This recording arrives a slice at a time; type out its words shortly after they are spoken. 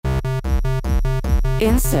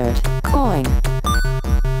Insert coin.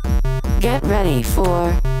 Get ready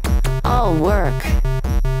for all work,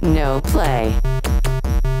 no play.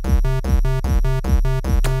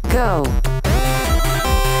 Go.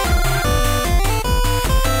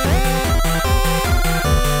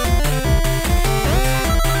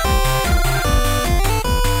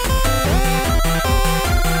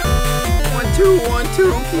 One,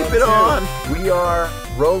 two, keep it on. We are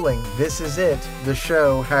rolling. This is it. The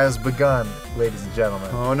show has begun, ladies and gentlemen.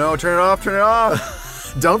 Oh no, turn it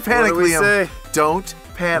off. Don't panic, What do we Liam. say? Don't What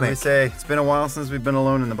do panic. we say? It's been a while since we've been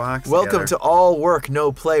alone in the box. Welcome to together. All Work,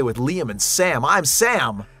 No Play with Liam and Sam. I'm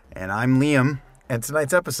Sam. And I'm Liam. And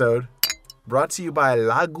tonight's episode brought to you by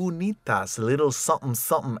Lagunitas Little Something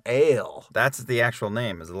Something Ale. That's the actual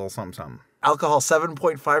name, is a little something something. Alcohol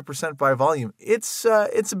 7.5% by volume. It's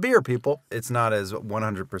a beer, people. It's not as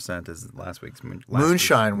 100% as last week's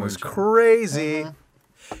Moonshine was crazy.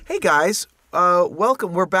 Hey guys,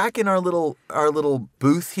 welcome. We're back in our little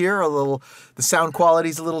booth here. The sound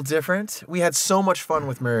quality's a little different. We had so much fun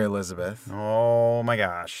with Mary Elizabeth. Oh my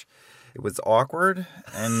gosh. It was awkward,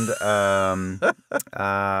 and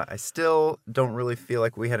I still don't really feel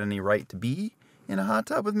like we had any right to be in a hot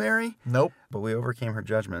tub with Mary. Nope. But we overcame her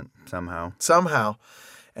judgment somehow.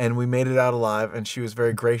 And we made it out alive, and she was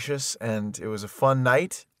very gracious, and it was a fun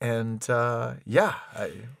night. And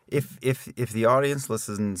If the audience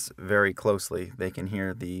listens very closely, they can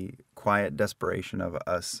hear the quiet desperation of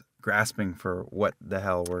us grasping for what the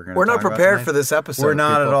hell we're going to. We're not prepared for this episode. We're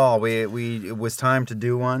not people. at all. It was time to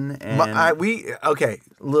do one, and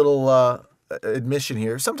Little admission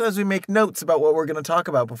here. Sometimes we make notes about what we're going to talk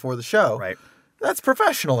about before the show. right, That's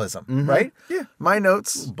professionalism, right? Yeah. My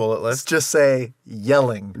notes bullet list, just say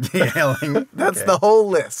yelling. yelling. That's the whole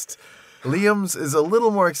list. Liam's is a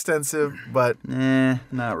little more extensive, but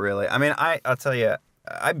Not really. I mean, I'll tell you,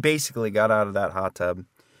 I basically got out of that hot tub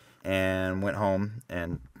and went home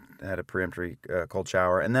and had a peremptory cold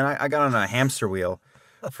shower, and then I got on a hamster wheel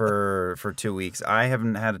for 2 weeks. I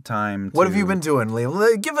haven't had a time to... What have you been doing,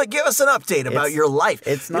 Liam? Give us an update about your life.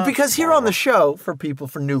 It's not because here on the show, for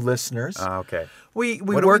new listeners, okay. we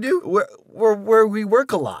What work. do we do? We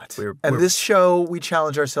work a lot, and this show we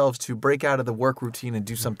challenge ourselves to break out of the work routine and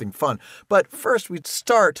do something fun. But first, we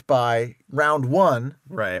start by round one,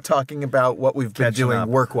 Right. talking about what we've been Catching doing up.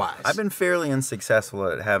 work-wise. I've been fairly unsuccessful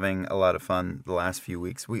at having a lot of fun the last few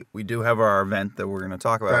weeks. We do have our event that we're going to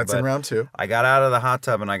talk about. That's in but round two. I got out of the hot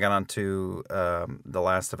tub and I got onto The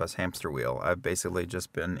Last of Us hamster wheel. I've basically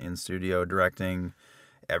just been in studio directing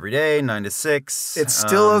every day, 9 to 6. It's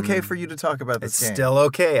still okay for you to talk about this It's game. still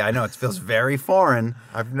okay. I know, it feels very foreign.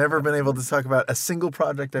 I've never been able to talk about a single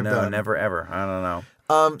project I've No, done. never ever. I don't know.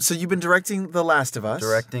 So you've been directing The Last of Us.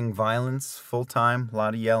 Directing violence full time, a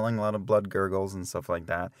lot of yelling, a lot of blood gurgles and stuff like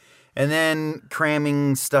that. And then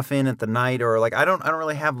cramming stuff in at the night, or like I don't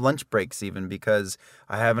really have lunch breaks even because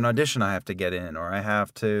I have an audition I have to get in, or I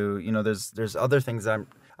have to, there's other things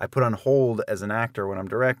I put on hold as an actor when I'm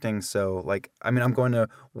directing. So I'm going to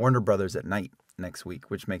Warner Brothers at night next week,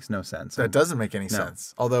 which makes no sense. That doesn't make any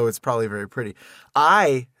sense, although it's probably very pretty.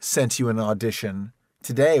 I sent you an audition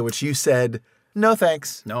today, which you said, no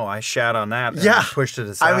thanks. No, I shat on that and Yeah. pushed it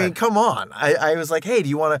aside. I mean, come on. I was like, hey, do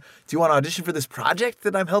you want to audition for this project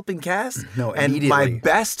that I'm helping cast? No, and immediately. my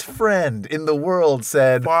best friend in the world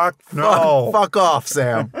said, no. fuck off,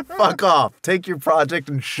 Sam. Fuck off. Take your project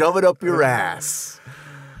and shove it up your ass.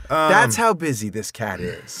 That's how busy this cat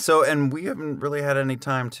is. So, and we haven't really had any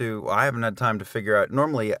time I haven't had time to figure out.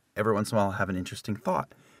 Normally, every once in a while, I'll have an interesting thought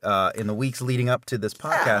in the weeks leading up to this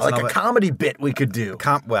podcast. Like a comedy bit we could do.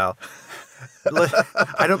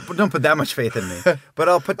 I don't put that much faith in me, but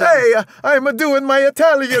I'll put that. Hey, I'm doing my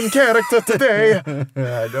Italian character today.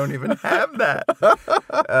 I don't even have that.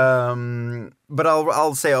 But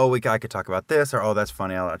I'll say, I could talk about this, or that's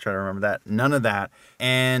funny. I'll try to remember that. None of that.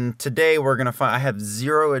 And today we're gonna find. I have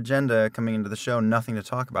zero agenda coming into the show. Nothing to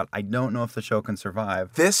talk about. I don't know if the show can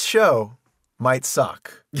survive. This show might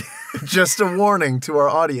suck. Just a warning to our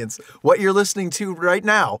audience. What you're listening to right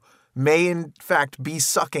now may in fact be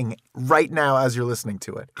sucking right now as you're listening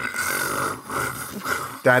to it.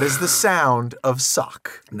 That is the sound of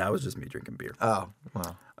suck. And that was just me drinking beer. Oh,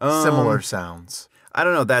 well. Similar sounds. I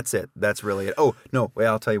don't know. That's it. That's really it. Oh, no. Wait,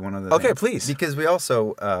 I'll tell you one other thing. Okay, please. Because we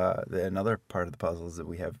also, another part of the puzzle is that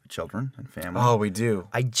we have children and family. Oh, we do.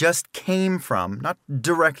 I just came from, not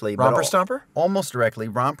directly, Romper but Stomper? Almost directly,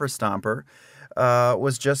 Romper Stomper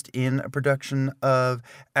was just in a production of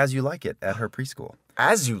As You Like It at her preschool.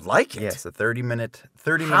 As You Like It? Yes, a 30-minute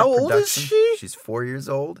production. How old is she? She's 4 years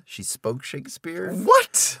old. She spoke Shakespeare.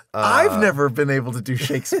 What? I've never been able to do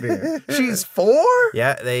Shakespeare. She's 4?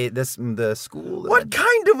 Yeah, the school. What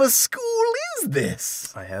kind of a school is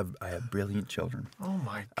this? I have brilliant children. Oh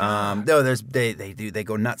my God. No, they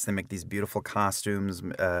go nuts. They make these beautiful costumes.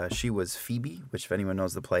 She was Phoebe, which if anyone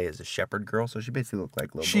knows the play is a shepherd girl, so she basically looked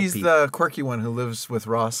like little. She's Bo Peep. the quirky one who lives with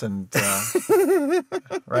Ross and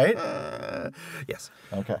right? Yes.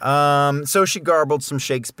 Okay. So she garbled some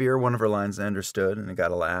Shakespeare. One of her lines I understood, and it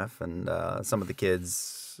got a laugh. And some of the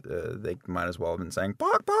kids, they might as well have been saying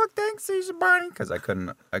 "Pock, pock, thanks, Caesar Barney," because I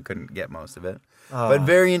couldn't get most of it. But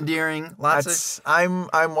very endearing.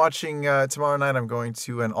 I'm watching tomorrow night. I'm going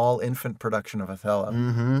to an all-infant production of Othello.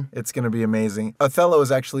 Mm-hmm. It's going to be amazing. Othello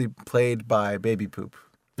is actually played by Baby Poop.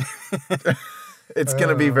 It's going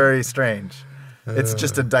to be very strange. It's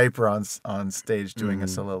just a diaper on stage doing a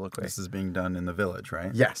soliloquy. This is being done in the village,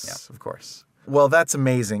 right? Yes, of course. Well, that's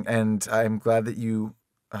amazing, and I'm glad that you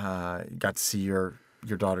got to see your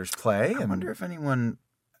daughter's play. I wonder if anyone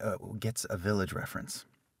gets a village reference.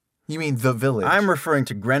 You mean The Village? I'm referring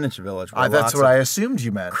to Greenwich Village. Where that's what I assumed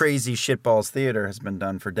you meant. Crazy shitballs theater has been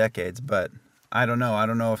done for decades, but I don't know. I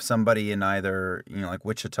don't know if somebody in either, like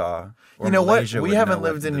Wichita or Malaysia what? We would haven't know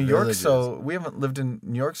lived what in the New York, Village so is. we haven't lived in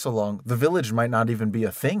New York so long. The Village might not even be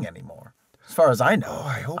a thing anymore, as far as I know. Oh,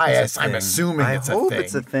 I hope it's a thing. I'm assuming it's a thing. I hope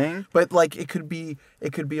it's a thing. But it could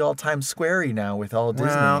be all Times Square-y now with all Disney.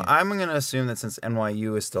 Well, I'm going to assume that since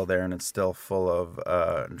NYU is still there and it's still full of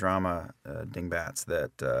drama dingbats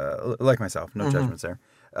that, like myself, no judgments there,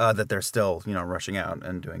 that they're still, rushing out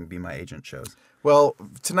and doing Be My Agent shows. Well,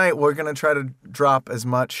 tonight we're going to try to drop as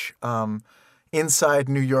much inside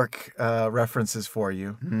New York references for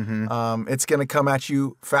you. Mm-hmm. It's going to come at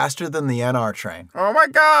you faster than the NR train. Oh my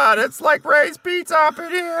God, it's like Ray's Pizza up in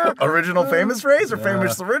here. Original famous Ray's or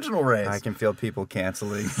famous original Ray's? I can feel people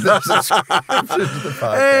canceling the subscription to the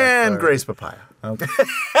podcast. And Grace Papaya. Okay.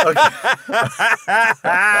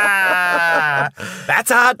 That's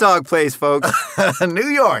a hot dog place, folks. New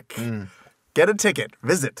York. Get a ticket.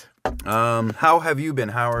 Visit. How have you been?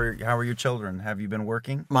 How are your children? Have you been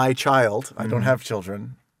working? My child. I don't have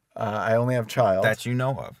children. I only have child. That you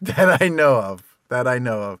know of. That I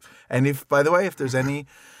know of. And if, by the way, if there's any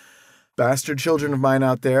bastard children of mine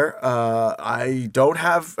out there, I don't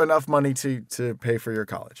have enough money to pay for your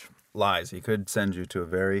college. Lies. He could send you to a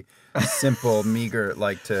very simple, meager,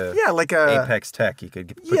 like a Apex Tech. He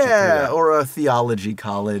could put you through that. Or a theology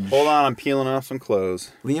college. Hold on, I'm peeling off some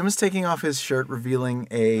clothes. Liam is taking off his shirt, revealing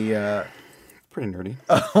a... Pretty nerdy.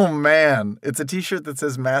 Oh, man. It's a T-shirt that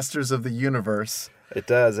says Masters of the Universe. It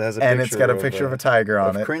does. It has a picture. And it's got a picture of a tiger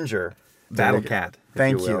on it. Cringer. Battle Cat.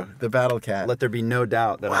 Thank you. The Battle Cat. Let there be no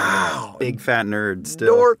doubt that I'm a big fat nerd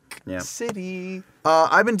still. Dork City.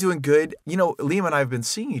 I've been doing good. Liam and I have been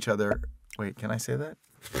seeing each other. Wait, can I say that?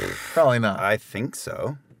 Probably not. I think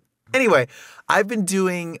so. Anyway, I've been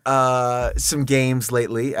doing some games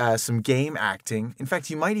lately, some game acting. In fact,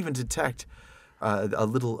 you might even detect a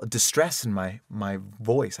little distress in my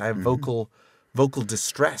voice. I have vocal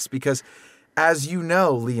distress because, as you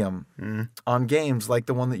know, Liam, on games like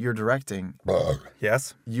the one that you're directing,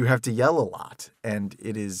 yes, you have to yell a lot, and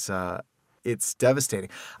it is it's devastating.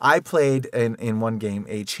 I played in one game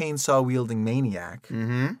a chainsaw-wielding maniac.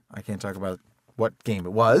 Mm-hmm. I can't talk about what game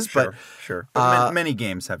it was, but many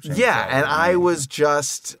games have chainsaw. Yeah, and I was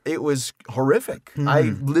it was horrific.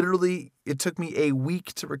 Mm-hmm. It took me a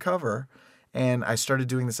week to recover, and I started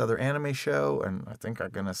doing this other anime show, and I think I'm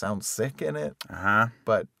going to sound sick in it. Uh-huh.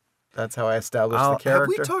 But that's how I established the character. Have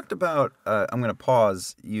we talked about, I'm going to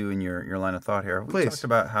pause you in your line of thought here. Please. We talked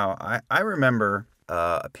about how I remember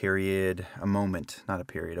a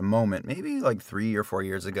moment, maybe like 3 or 4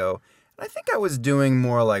 years ago. I think I was doing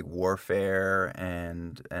more like Warfare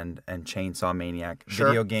and Chainsaw Maniac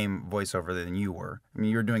video game voiceover than you were. I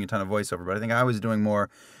mean, you were doing a ton of voiceover, but I think I was doing more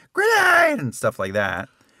grenade and stuff like that.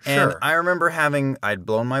 And I remember I'd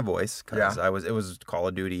blown my voice because it was Call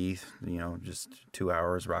of Duty, just 2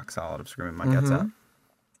 hours rock solid of screaming my guts out.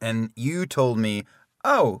 And you told me,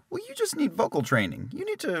 oh, well, you just need vocal training. You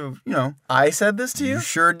need to, I said this to you? You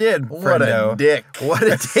sure did, What friendo. a dick. What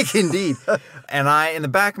a dick indeed. And in the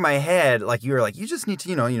back of my head, you were like, you just need to,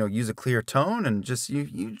 use a clear tone and just,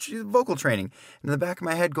 you vocal training. And in the back of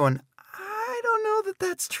my head going, I don't know that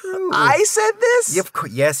that's true. I said this?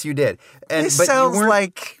 Yes, you did. This sounds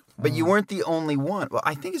like... But you weren't the only one. Well,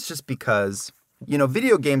 I think it's just because,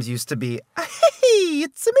 video games used to be, hey,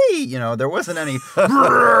 it's me. There wasn't any,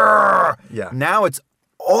 yeah. Now it's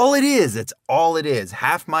all it is. It's all it is.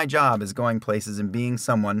 Half my job is going places and being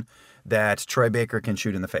someone that Troy Baker can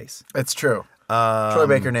shoot in the face. It's true. Troy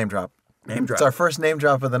Baker name drop. Name drop. It's our first name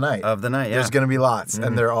drop of the night. Of the night, yeah. There's going to be lots,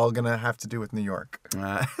 and they're all going to have to do with New York.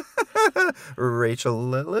 Rachel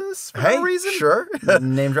Lillis, for Hey, no reason. sure.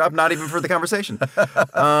 Name drop, not even for the conversation.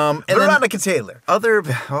 And Veronica Taylor.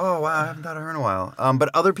 oh wow, I haven't thought of her in a while. But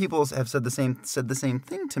other people have said the same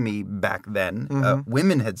thing to me back then.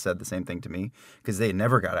 Women had said the same thing to me because they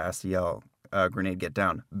never got asked to yell "grenade, get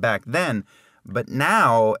down" back then. But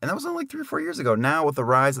now, and that was only like 3 or 4 years ago. Now with the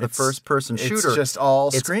rise of the first-person shooter, It's just all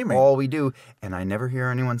it's screaming. all we do, and I never hear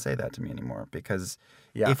anyone say that to me anymore because.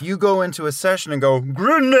 Yeah. If you go into a session and go,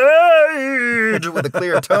 "Grenade!" with a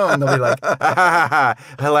clear tone, they'll be like, "Ha ha ha ha,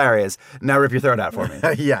 hilarious. Now rip your throat out for me."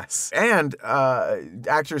 Yes. And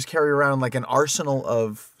actors carry around like an arsenal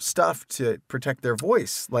of stuff to protect their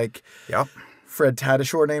voice. Like Yep. Fred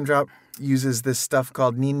Tatasciore, name drop, uses this stuff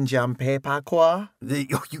called Ninjampe Pakwa.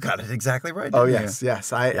 You got it exactly right. Oh, didn't yes,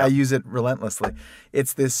 yes. I use it relentlessly.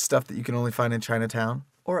 It's this stuff that you can only find in Chinatown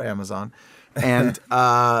or Amazon. And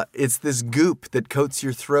it's this goop that coats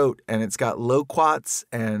your throat, and it's got loquats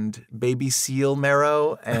and baby seal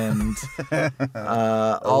marrow and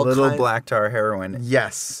all A little kind- black tar heroin.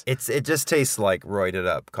 Yes. It just tastes like roided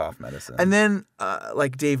up cough medicine. And then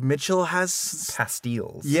like Dave Mitchell has...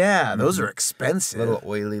 pastilles. Yeah, those are expensive. Little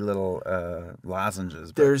oily little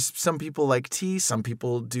lozenges. but- There's some people like tea, some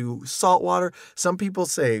people do salt water, some people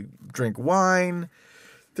say drink wine.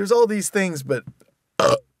 There's all these things, but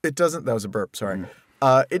it doesn't. That was a burp. Sorry.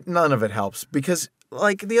 None of it helps because,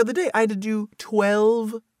 like the other day, I had to do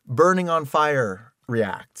 12 burning on fire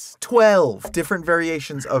reacts. 12 different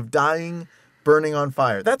variations of dying, burning on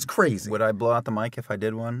fire. That's crazy. Would I blow out the mic if I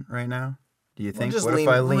did one right now? Do you think? just What lean-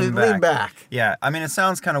 if I lean lean back. Yeah, I mean, it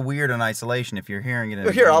sounds kind of weird in isolation if you're hearing it.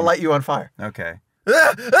 In Here, a I'll game. light you on fire. Okay.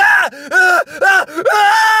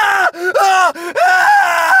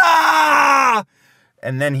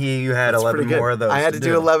 And then you had That's 11 pretty good. more of those. I had to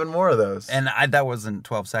do 11 more of those. And that wasn't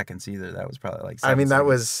 12 seconds either. That was probably like 7 I mean, that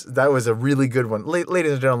seconds. was a really good one.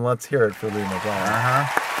 Ladies and gentlemen, let's hear it for Liam O'Brien.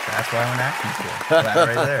 That's why I went acting school. That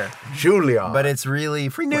right there. Julia. But it's really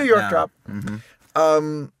frequent New York now.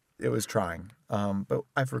 drop. It was trying. But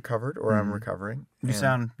I've recovered, or I'm recovering. You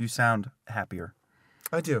and sound happier.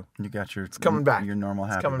 I do. You got your Coming back. Your normal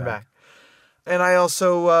happy It's coming back. And I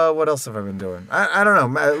also, what else have I been doing? I don't know.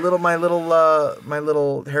 My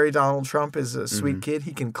little Harry Donald Trump is a sweet kid.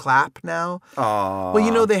 He can clap now. Aww. Well,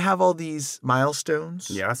 you know they have all these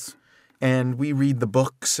milestones. Yes. And we read the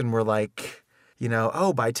books, and we're like,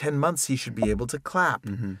 by 10 months he should be able to clap.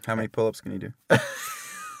 How many pull-ups can you do?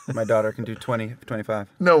 My daughter can do 20, 25.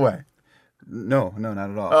 No way. No, not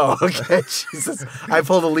at all. Oh, okay. Jesus. I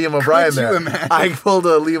pulled a Liam O'Brien Could you there. imagine? I pulled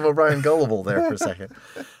a Liam O'Brien gullible there for a second.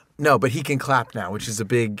 No, but he can clap now, which is a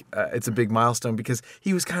big milestone because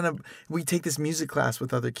he was we take this music class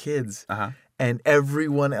with other kids and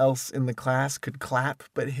everyone else in the class could clap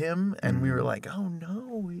but him. And we were like, oh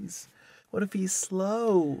no, what if he's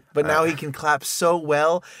slow? But now he can clap so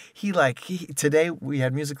well. Today we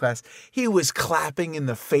had music class. He was clapping in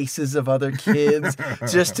the faces of other kids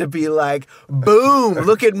just to be like, boom,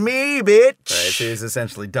 look at me, bitch. Right, so he was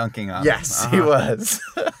essentially dunking on Yes, them. he was.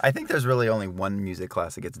 I think there's really only one music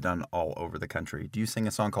class that gets done all over the country. Do you sing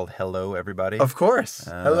a song called Hello, Everybody? Of course.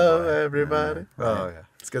 Hello, boy. everybody. Oh, yeah.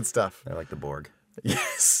 It's good stuff. They're like the Borg.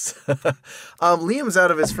 Yes. Liam's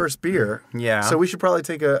out of his first beer. Yeah. So we should probably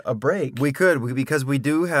take a break. We could, because we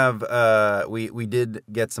do have, we did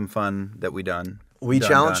get some fun that we done. We Done,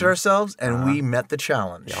 challenged done. ourselves, and we met the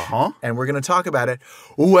challenge. Uh-huh. And we're going to talk about it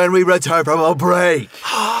when we return from a break.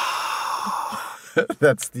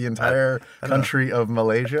 That's the entire country of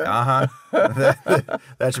Malaysia.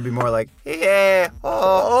 That should be more like, yeah,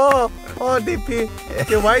 oh.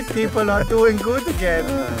 The white people are doing good again.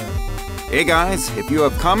 Hey guys, if you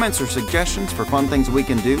have comments or suggestions for fun things we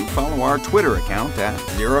can do, follow our Twitter account at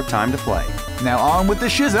ZeroTimeToPlay. Now on with the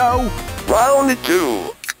shizzo. Round 2.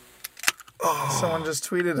 Someone just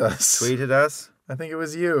tweeted us. Tweeted us. I think it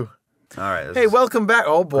was you. All right. this Hey, is welcome back.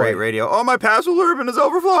 Oh boy. great radio. Oh, my Pabst Blue Ribbon is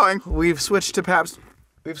overflowing. We've switched to Pabst.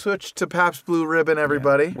 Blue Ribbon,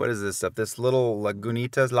 everybody. What is this stuff? This little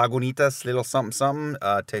Lagunitas, little something,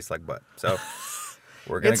 tastes like butt. So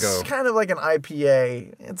we're going to It's go. kind of like an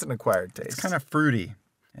IPA. It's an acquired taste. It's kind of fruity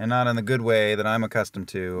and not in the good way that I'm accustomed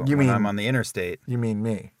to You when mean- I'm on the interstate. You mean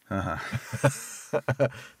me? That's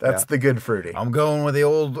the good fruity. I'm going with the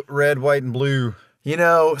old red, white, and blue. You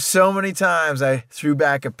know, so many times I threw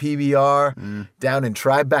back a PBR down in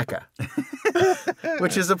Tribeca.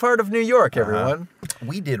 which is a part of New York, everyone.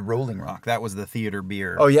 We did Rolling Rock. That was the theater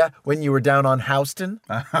beer. Oh, yeah? When you were down on Houston?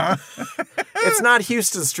 It's not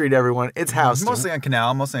Houston Street, everyone. It's Houston. Mostly on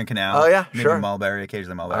Canal. Oh, yeah, Maybe sure. Mulberry,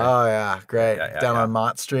 occasionally Mulberry. Oh, yeah. Great. Yeah, down yeah. on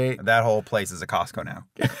Mott Street. That whole place is a Costco now.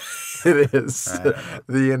 It is.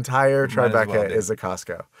 The entire Might as well Tribeca be. is a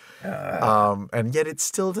Costco. And yet it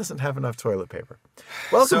still doesn't have enough toilet paper.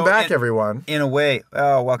 Welcome So back, everyone. In a way,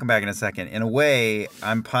 welcome back in a second. In a way,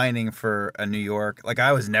 I'm pining for a New York. Like,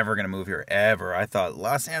 I was never going to move here, ever. I thought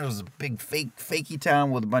Los Angeles was a big fakey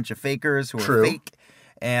town with a bunch of fakers who True. are fake.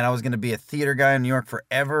 And I was going to be a theater guy in New York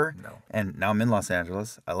forever. No. And now I'm in Los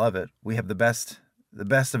Angeles. I love it. We have the best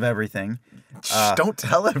of everything. Shh, don't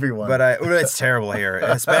tell everyone. But it's terrible here,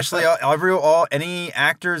 especially any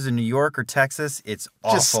actors in New York or Texas. It's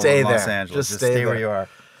awful Just stay in Los there. Angeles. Just stay where there. you are.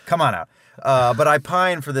 Come on out. But I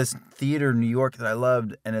pine for this theater in New York that I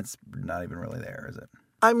loved, and it's not even really there, is it?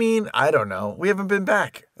 I mean, I don't know. We haven't been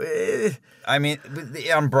back. I mean,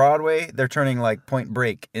 on Broadway, they're turning like Point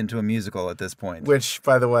Break into a musical at this point. Which,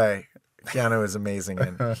 by the way, Keanu is amazing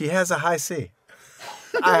in. He has a high C.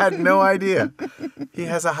 I had no idea. He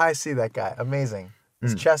has a high C, that guy. Amazing.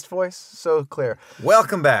 His chest voice, so clear.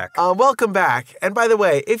 Welcome back. Welcome back. And by the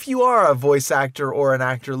way, if you are a voice actor or an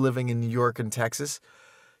actor living in New York and Texas,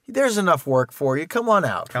 there's enough work for you. Come on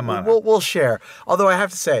out. Come on We'll share. Although I have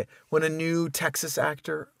to say, when a new Texas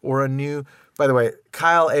actor or by the way,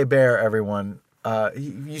 Kyle Hebert, everyone, he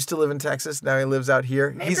used to live in Texas. Now he lives out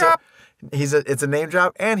here. It's a name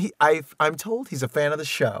drop, and I'm told he's a fan of the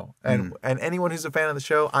show, and anyone who's a fan of the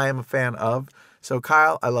show, I am a fan of. So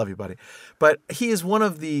Kyle, I love you, buddy. But he is one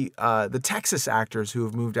of the Texas actors who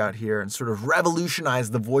have moved out here and sort of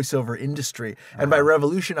revolutionized the voiceover industry. And by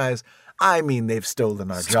revolutionize, I mean they've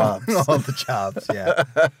stolen our jobs. All the jobs, yeah.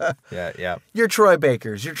 Yeah. You're Troy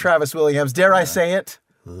Bakers, you're Travis Williams. Dare I say it?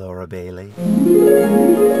 Laura Bailey.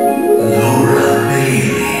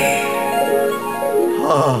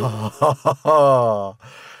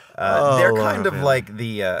 They're kind of like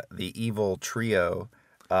the evil trio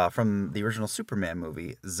from the original Superman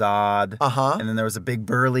movie, Zod. And then there was a big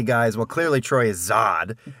burly guy as well. Clearly, Troy is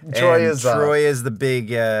Zod. Troy is Zod. Troy is the big.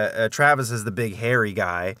 Travis is the big hairy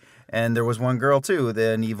guy. And there was one girl too,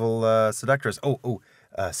 an evil seductress.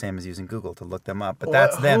 Sam is using Google to look them up, but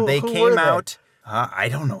that's them. They who came were they? out. I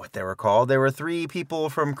don't know what they were called. They were three people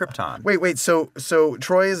from Krypton. Wait. So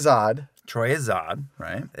Troy is Zod. Troy is Zod,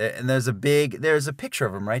 right? And there's a picture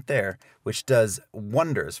of him right there, which does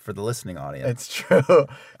wonders for the listening audience. It's true.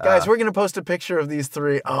 Guys, we're going to post a picture of these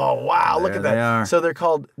three. Oh, wow. Look at that. they are. So they're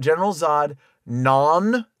called General Zod,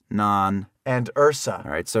 Non, and Ursa.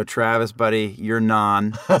 All right, so Travis, buddy, you're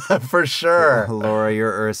Non. For sure. Laura,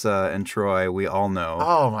 you're Ursa, and Troy, we all know.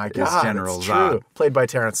 Oh, my is God. General It's Zod. true. Played by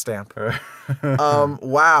Terrence Stamp.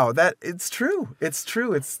 Wow. It's true. It's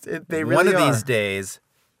true. They really One of are. these days,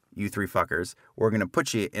 you three fuckers, we're going to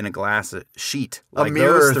put you in a glass sheet. A Like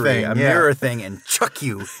mirror those three, thing, a yeah. mirror thing, and chuck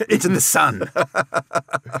you into the sun.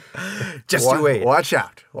 Just you wait. Watch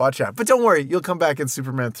out. But don't worry. You'll come back in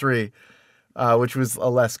Superman 3, which was a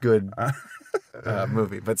less good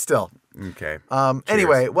movie, but still. Okay.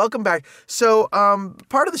 Anyway, welcome back. So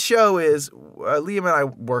part of the show is Liam and I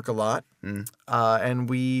work a lot, and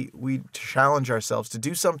we challenge ourselves to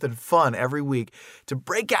do something fun every week to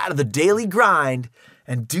break out of the daily grind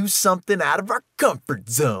and do something out of our comfort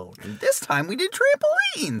zone. This time we did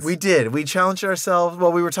trampolines. We did. We challenged ourselves.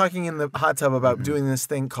 Well, we were talking in the hot tub about doing this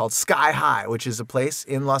thing called Sky High, which is a place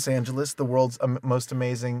in Los Angeles, the world's most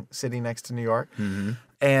amazing city next to New York.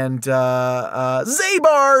 And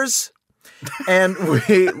Zabar's. And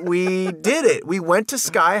we did it. We went to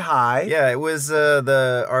Sky High. Yeah, it was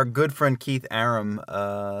our good friend Keith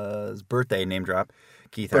Aram's birthday name drop.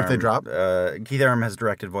 Birthday drop. Keith Aram has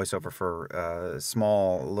directed voiceover for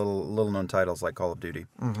small, little known titles like Call of Duty,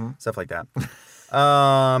 stuff like that.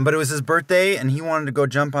 But it was his birthday, and he wanted to go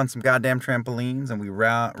jump on some goddamn trampolines, and we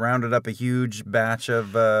rounded up a huge batch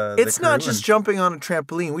of. It's not just jumping on a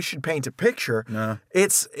trampoline. We should paint a picture. No.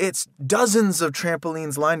 It's dozens of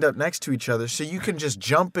trampolines lined up next to each other, so you can just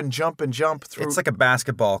jump and jump and jump through. It's like a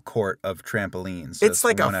basketball court of trampolines. It's just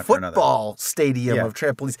like one a after another. football stadium Yeah. of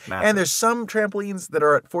trampolines. Massive. And there's some trampolines that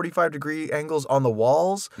are at 45-degree angles on the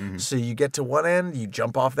walls. So you get to one end, you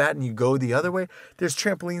jump off that, and you go the other way. There's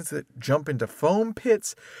trampolines that jump into foam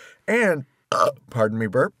pits. And, pardon me,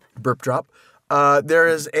 burp drop. There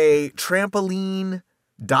is a trampoline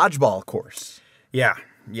dodgeball course. Yeah,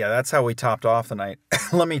 that's how we topped off the night.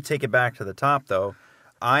 Let me take it back to the top, though.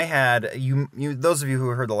 I had you those of you who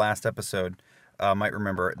heard the last episode might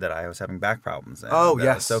remember that I was having back problems. And Oh, that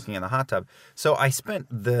I was yes. soaking in the hot tub. So I spent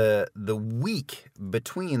the week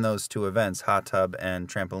between those two events, hot tub and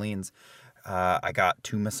trampolines. I got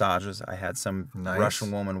 2 massages. I had some Nice.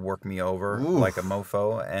 Russian woman work me over Oof. like a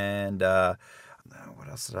mofo, and what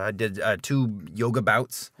else did I did? 2 yoga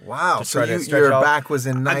bouts. Wow. Just So try to stretch your it all. back was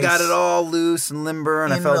in nice. I got it all loose and limber,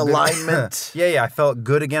 and I in felt good. alignment. Yeah, I felt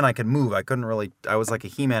good again. I could move. I couldn't really. I was like a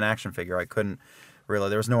He-Man action figure. I couldn't really.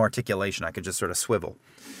 There was no articulation. I could just sort of swivel.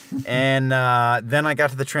 And then I got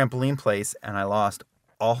to the trampoline place, and I lost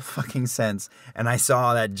all fucking sense. And I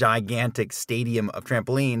saw that gigantic stadium of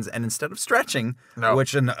trampolines, and instead of stretching, No.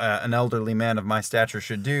 which an elderly man of my stature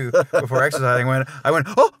should do before exercising, I went,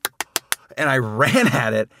 oh. And I ran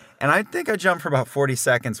at it, and I think I jumped for about 40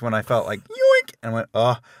 seconds when I felt like yoink, and went,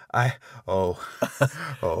 oh.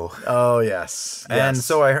 Oh, yes. And Yes.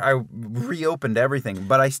 so I reopened everything,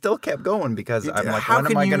 but I still kept going because I'm like, How when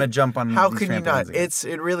am can I you- going to jump on How these can you not? trampolines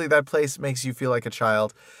again? It really, that place makes you feel like a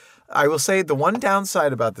child. I will say the one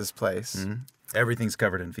downside about this place, Everything's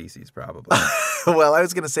covered in feces, probably. well, I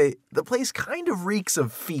was going to say the place kind of reeks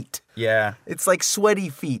of feet. Yeah. It's like sweaty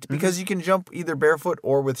feet because you can jump either barefoot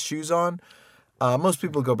or with shoes on. Most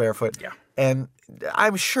people go barefoot. Yeah. And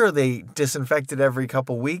I'm sure they disinfect it every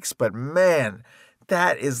couple weeks, but man,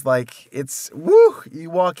 that is like, it's, woo, you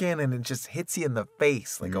walk in and it just hits you in the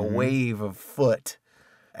face like a wave of foot.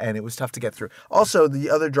 And it was tough to get through. Also, the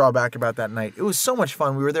other drawback about that night, it was so much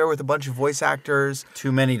fun. We were there with a bunch of voice actors.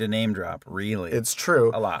 Too many to name drop, really. It's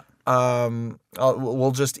true. a lot.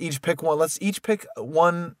 We'll just each pick one. Let's each pick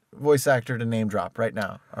one voice actor to name drop right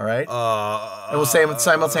now. All right? And we'll say it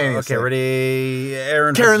simultaneously. Okay, ready?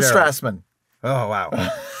 Aaron Karen Fitzgerald. Strassman. Oh, wow.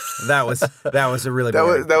 that was a really That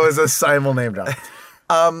big was, that was a simul name drop.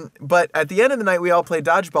 But at the end of the night, we all played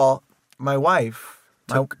dodgeball. My wife,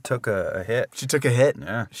 took a hit. she took a hit.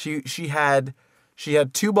 Yeah. She had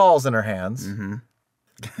 2 balls in her hands. Mm-hmm.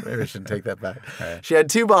 Maybe I should take that back. Right. She had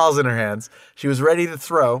 2 balls in her hands. She was ready to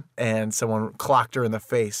throw, and someone clocked her in the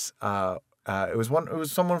face. It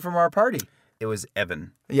was someone from our party. It was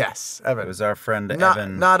Evan. Yes, Evan. It was our friend not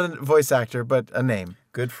Evan. not a voice actor, but a name.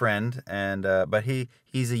 Good friend, and but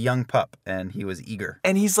he's a young pup, and he was eager.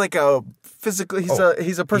 And he's like a physical. He's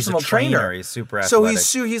a personal He's a trainer. trainer. He's super athletic.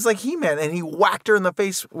 So he's like He-Man, and he whacked her in the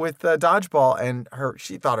face with a dodgeball, and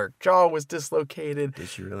she thought her jaw was dislocated. Did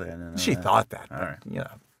she really? I didn't know She that. thought that, All but, right. you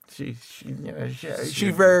know,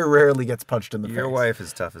 she very rarely gets punched in the face. Your wife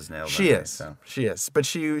is tough as nails. She anyway, is. So. She is. But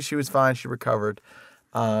she was fine. She recovered.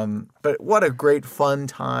 But what a great fun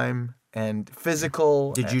time and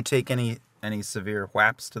physical. Did you take any severe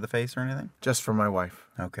whaps to the face or anything? Just for my wife.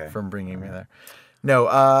 Okay. From bringing me there. No,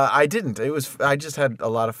 I didn't. I just had a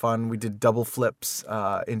lot of fun. We did double flips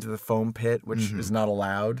into the foam pit, which is not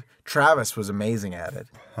allowed. Travis was amazing at it.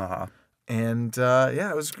 Uh-huh. And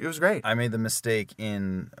it was great. I made the mistake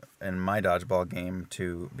in my dodgeball game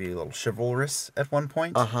to be a little chivalrous at one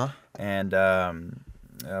point. Uh-huh. And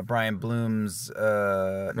Brian Bloom's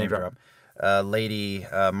name drop. Lady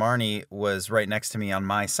Marnie was right next to me on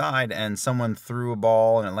my side, and someone threw a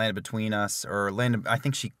ball and it landed between us, I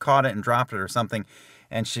think she caught it and dropped it or something,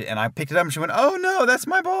 and I picked it up and she went, "Oh no, that's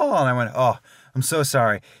my ball!" And I went, "Oh, I'm so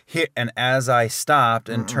sorry." Here, and as I stopped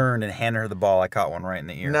and turned and handed her the ball, I caught one right in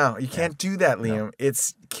the ear. No, you can't do that, Liam. No.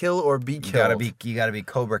 It's kill or be killed. You gotta be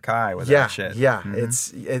Cobra Kai with that shit. Yeah,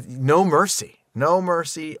 it's no mercy,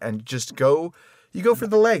 and just go. You go for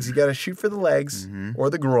the legs. You got to shoot for the legs or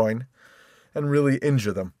the groin, and really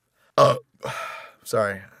injure them.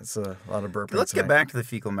 Sorry, it's a lot of burping. Let's get back to the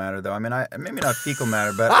fecal matter, though. I mean, maybe not fecal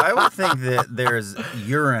matter, but I would think that there's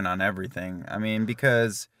urine on everything. I mean,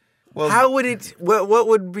 because, well, how would it? What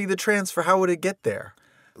would be the transfer? How would it get there?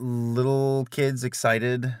 Little kids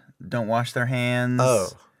excited, don't wash their hands. Oh,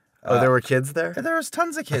 there were kids there? There was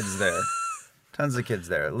tons of kids there. Tons of kids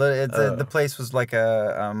there. The place was like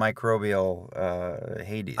a microbial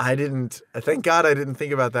Hades. Thank God I didn't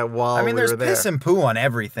think about that while we were there. There's piss and poo on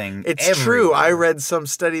everything. It's everywhere. true. I read some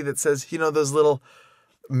study that says, those little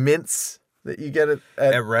mints that you get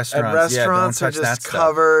at restaurants. Yeah, don't are touch just that stuff.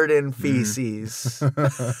 covered in feces.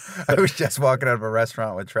 I was just walking out of a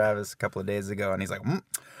restaurant with Travis a couple of days ago, and he's like,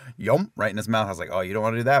 yum, right in his mouth. I was like, oh, you don't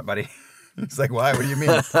want to do that, buddy. He's like, why? What do you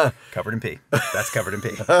mean? Covered in pee. That's covered in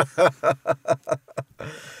pee.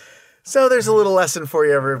 So there's a little lesson for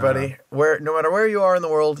you, everybody. No matter where you are in the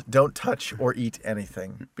world, don't touch or eat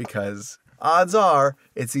anything, because odds are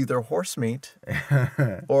it's either horse meat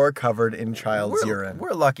or covered in child's urine.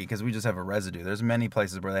 We're lucky because we just have a residue. There's many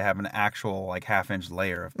places where they have an actual half-inch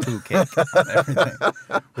layer of poo cake on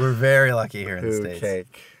everything. We're very lucky here in the Poo States.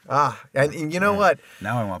 cake. And you know what?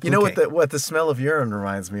 Now I want You know pookie. what the smell of urine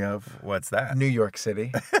reminds me of? What's that? New York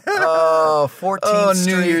City. Oh, 14th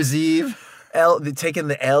Street. New Year's Eve. Taking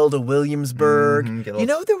the L to Williamsburg. Mhm, get a You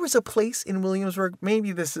little- know, there was a place in Williamsburg.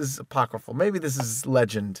 Maybe this is apocryphal. Maybe this is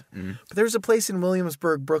legend. But there was a place in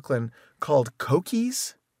Williamsburg, Brooklyn, called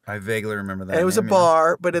Cokies. I vaguely remember that. And it was a name, yeah.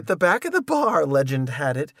 bar, but at the back of the bar, legend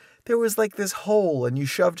had it, there was like this hole, and you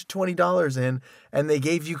shoved $20 in, and they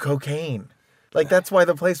gave you cocaine. Like, that's why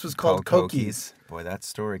the place was called Cokies. Boy, that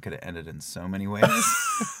story could have ended in so many ways.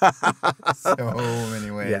 So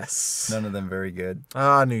many ways. Yes. None of them very good.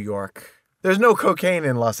 Ah, New York. There's no cocaine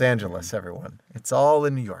in Los Angeles, everyone. It's all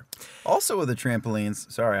in New York. Also with the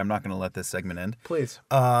trampolines, sorry, I'm not going to let this segment end. Please.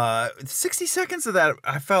 60 seconds of that,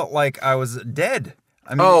 I felt like I was dead.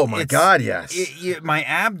 I mean, Oh, my God, yes. My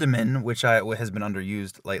abdomen, which has been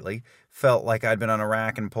underused lately, felt like I'd been on a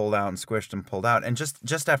rack and pulled out and squished and pulled out. And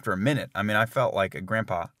just after a minute, I mean, I felt like a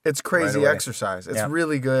grandpa. It's crazy right away. exercise. It's Yeah.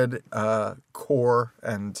 really good core.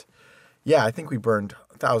 And yeah, I think we burned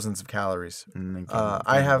thousands of calories. And then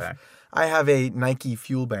I have a Nike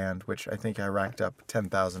Fuel Band, which I think I racked up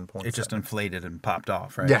 10,000 points. It just inflated and popped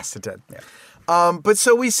off, right? Yes, it did. Yeah. But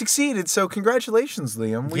so we succeeded. So congratulations,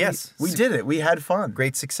 Liam. Yes. We did it. We had fun.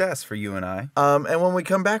 Great success for you and I. And when we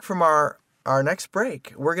come back from our next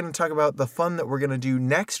break, we're going to talk about the fun that we're going to do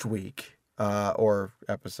next week or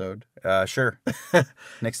episode. Sure.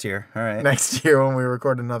 Next year. All right. Next year when we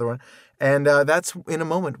record another one. And that's in a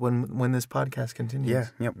moment when this podcast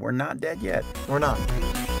continues. Yeah. We're not dead yet. We're not.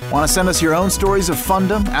 Want to send us your own stories of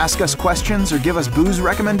fundom, ask us questions, or give us booze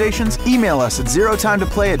recommendations? Email us at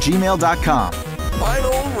zerotimetoplay@gmail.com.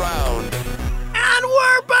 Final round. And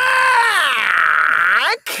we're back!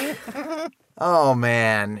 Oh,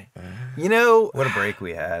 man. You know, What a break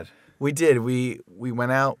we had. we did. We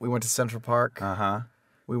went out. We went to Central Park. Uh-huh.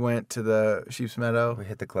 We went to the Sheep's Meadow. We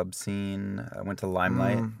hit the club scene. I went to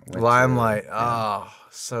Limelight. Went to- Limelight. Oh,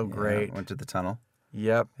 so great. Went to the tunnel.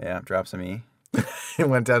 Yep. Yeah, dropped some E.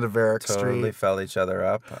 Went down to Varick Totally Street. felt each other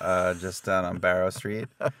up just down on Barrow Street.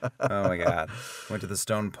 Oh, my God. Went to the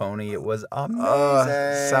Stone Pony. It was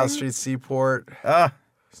amazing. South Street Seaport. Ah,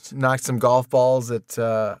 Knocked some golf balls at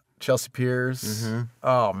Chelsea Piers. Mm-hmm.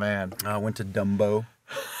 Oh, man. went to Dumbo.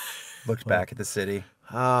 Looked back at the city.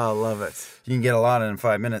 Oh, love it. You can get a lot in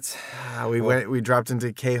 5 minutes. We dropped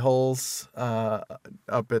into K-Holes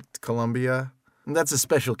up at Columbia. And that's a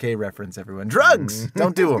Special K reference, everyone. Drugs!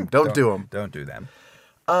 Don't do them. Don't do them. Don't do them.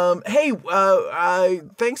 Hey,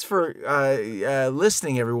 thanks for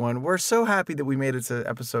listening, everyone. We're so happy that we made it to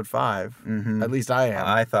episode 5. Mm-hmm. At least I am.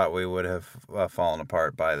 I thought we would have fallen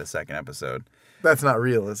apart by the second episode. That's not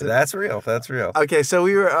real, is it? That's real. That's real. Okay, so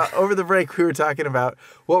we were over the break. We were talking about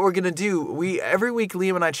what we're gonna do. Every week,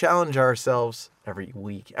 Liam and I challenge ourselves. Every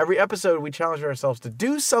episode, we challenge ourselves to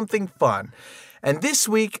do something fun. And this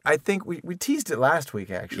week, I think we teased it last week,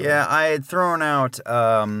 actually. Yeah, I had thrown out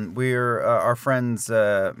our friends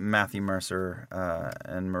Matthew Mercer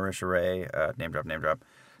and Marisha Ray, name drop,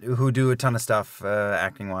 who do a ton of stuff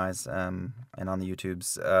acting wise and on the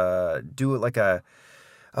YouTubes. Do like a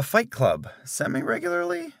fight club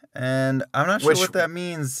semi-regularly, and I'm not sure what that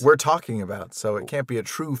means. We're talking about, so it can't be a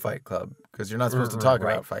true Fight Club because you're not supposed to talk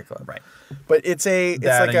about Fight Club. Right. But it's That like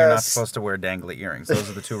and you're not supposed to wear dangly earrings. Those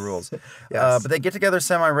are the two rules. Yes. But they get together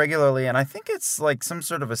semi-regularly, and I think it's like some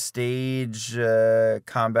sort of a stage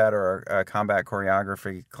combat or a combat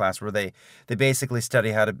choreography class where they basically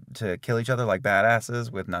study how to kill each other like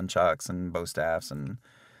badasses with nunchucks and bow staffs. And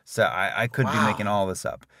so I could be making all this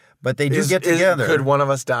up. But they do get together. Could one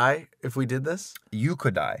of us die if we did this? You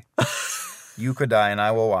could die. You could die, and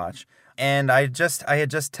I will watch. And I had just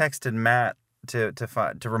texted Matt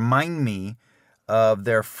to remind me of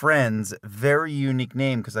their friend's very unique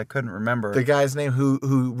name because I couldn't remember. The guy's name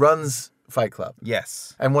who runs Fight Club.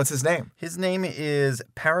 Yes. And what's his name? His name is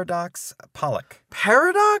Paradox Pollock.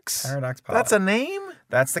 Paradox? Paradox Pollock. That's a name?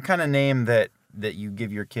 That's the kind of name that you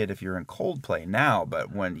give your kid if you're in Coldplay now,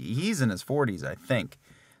 but when he's in his 40s, I think.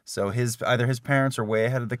 So either his parents are way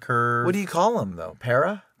ahead of the curve. What do you call him, though?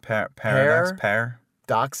 Paradox?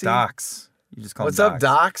 Doxy? Docs. You just call What's him up,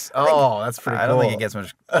 Docs? Oh, that's pretty cool. I don't think it gets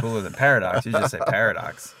much cooler than Paradox. You just say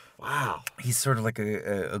Paradox. Wow. He's sort of like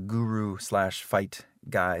a guru / fight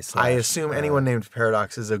guy. I assume anyone named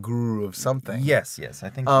Paradox is a guru of something. Yes. I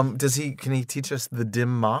think. Can he teach us the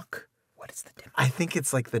dim mock? What is the difference? I think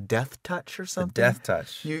it's like the death touch or something. Death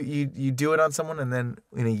touch. You do it on someone and then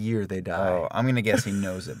in a year they die. Oh, I'm gonna guess he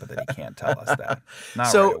knows it, but that he can't tell us that. Not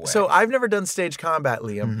so right away. so I've never done stage combat,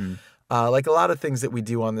 Liam. Like a lot of things that we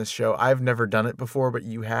do on this show, I've never done it before, but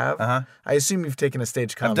you have. Uh-huh. I assume you've taken a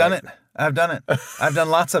stage combat. I've done it. I've done it. I've done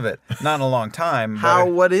lots of it. Not in a long time. How?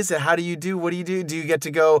 But, What is it? How do you do? What do you do? Do you get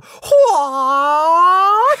to go?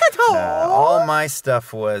 all my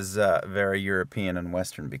stuff was very European and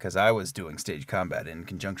Western because I was doing stage combat in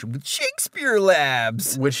conjunction with Shakespeare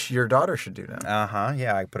Labs. Which your daughter should do now.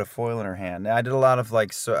 Yeah, I put a foil in her hand. I did a lot of I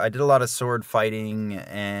did a lot of sword fighting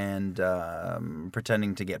and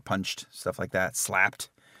pretending to get punched, stuff like that, slapped.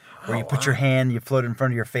 Where you put your hand, you float in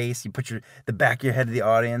front of your face, you put the back of your head to the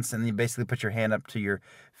audience, and then you basically put your hand up to your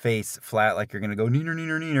face flat like you're going to go neener,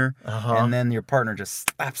 neener, neener. And then your partner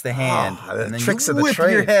just slaps the hand. The and then tricks you of the whip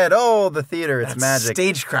trade. your head. Oh, the theater, it's That's magic.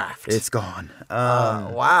 Stagecraft. It's gone.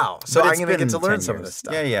 Wow. So but I'm it's going to been get to learn 10 some of years. this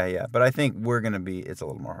stuff. Yeah. But I think it's a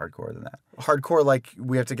little more hardcore than that. Hardcore, like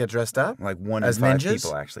we have to get dressed up? Like 1 As in 5 ninjas?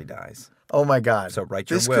 people actually dies. Oh my God. So write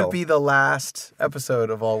your This will. could be the last episode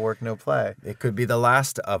of All Work, No Play. It could be the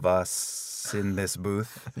last of us in this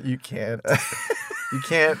booth. You can't. You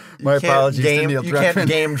can't. My apologies to Neil You can't Druckmann.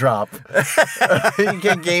 game drop. You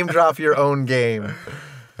can't game drop your own game.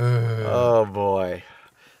 Oh boy.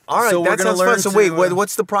 All right, So we're that gonna sounds fun. learn So to, wait,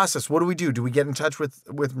 what's the process? What do we do? Do we get in touch with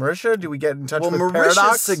Marisha? Do we get in touch Well, with Marisha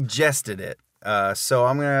Paradox? suggested it. So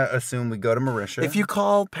I'm going to assume we go to Marisha. If you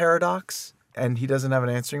call Paradox and he doesn't have an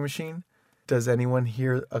answering machine, does anyone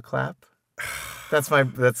hear a clap? That's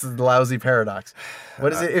the lousy Paradox.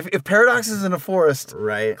 What is it? If Paradox is in a forest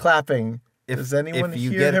Right. clapping, does anyone if you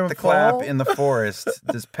hear get him the fall? clap in the forest,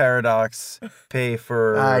 does Paradox pay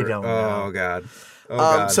for... I don't know. Oh, God. Oh,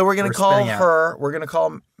 God. So we're gonna call spinning out. her. We're gonna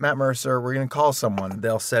call Matt Mercer. We're gonna call someone.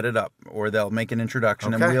 They'll set it up, or they'll make an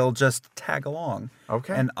introduction, Okay. and we'll just tag along.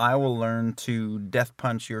 Okay. And I will learn to death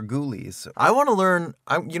punch your ghoulies. I want to learn.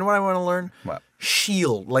 You know what I want to learn? What?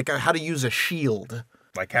 Shield, like how to use a shield.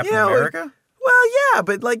 Like Captain You know, America? Well, yeah,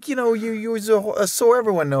 but like you use a sword.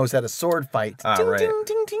 Everyone knows how to sword fight. Ah, ding, right. ding,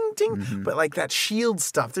 ding, ding, ding. But like that shield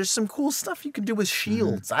stuff, there's some cool stuff you can do with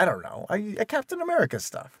shields. I don't know. Captain America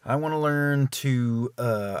stuff. I want to learn to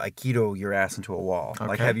Aikido your ass into a wall.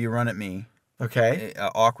 Like Okay. have you run at me Okay.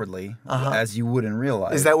 awkwardly, as you would in real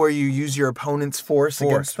life. Is that where you use your opponent's force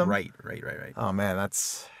against them? Right. Oh man,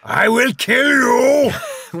 that's. I will kill you!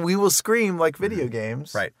 We will scream like video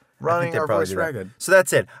games. Right. I think Running they'd our probably voice do that. ragged. So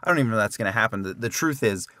that's it. I don't even know if that's going to happen. The truth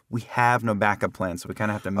is, we have no backup plan, so we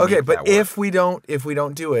kind of have to make Okay, that but work. if we don't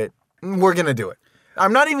do it, we're gonna do it.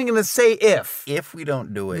 I'm not even gonna say if. If we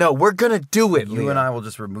don't do it, No, we're gonna do it. you Liam. and I will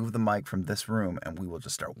just remove the mic from this room, and we will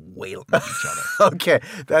just start wailing at each other. Okay,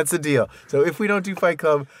 that's the deal. So if we don't do Fight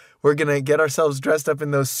Club, we're gonna get ourselves dressed up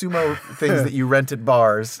in those sumo things that you rent at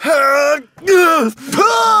bars. I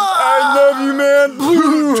love you, man.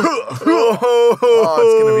 Oh,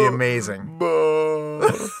 it's gonna be amazing.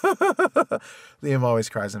 Liam always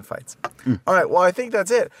cries in fights. All right, well, I think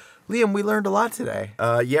that's it. Liam, we learned a lot today.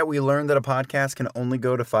 Yeah, we learned that a podcast can only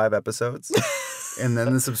go to 5 episodes, and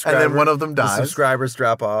then one of them dies. The subscribers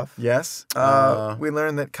drop off, Yes. We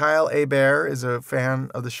learned that Kyle Abear is a fan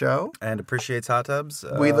of the show. and appreciates hot tubs.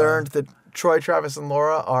 We learned that Troy, Travis, and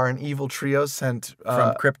Laura are an evil trio sent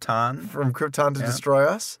from Krypton. from Krypton to destroy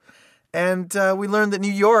us. And we learned that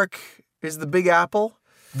New York is the Big Apple,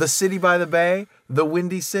 the city by the bay, the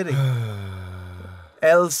Windy City.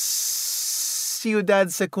 El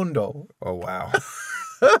Ciudad Segundo. Oh wow!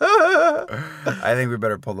 I think we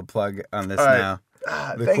better pull the plug on this right. now.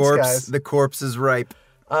 Thanks, guys. The corpse is ripe.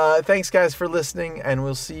 Thanks, guys, for listening, and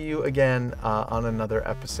we'll see you again on another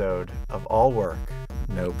episode of All Work,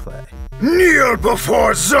 No Play. Kneel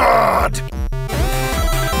before Zod!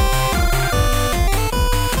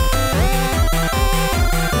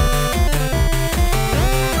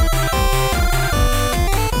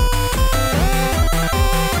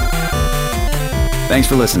 Thanks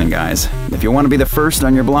for listening, guys. If you want to be the first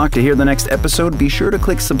on your block to hear the next episode, be sure to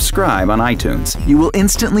click subscribe on iTunes. You will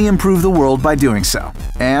instantly improve the world by doing so.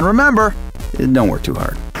 And remember, Don't work too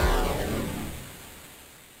hard.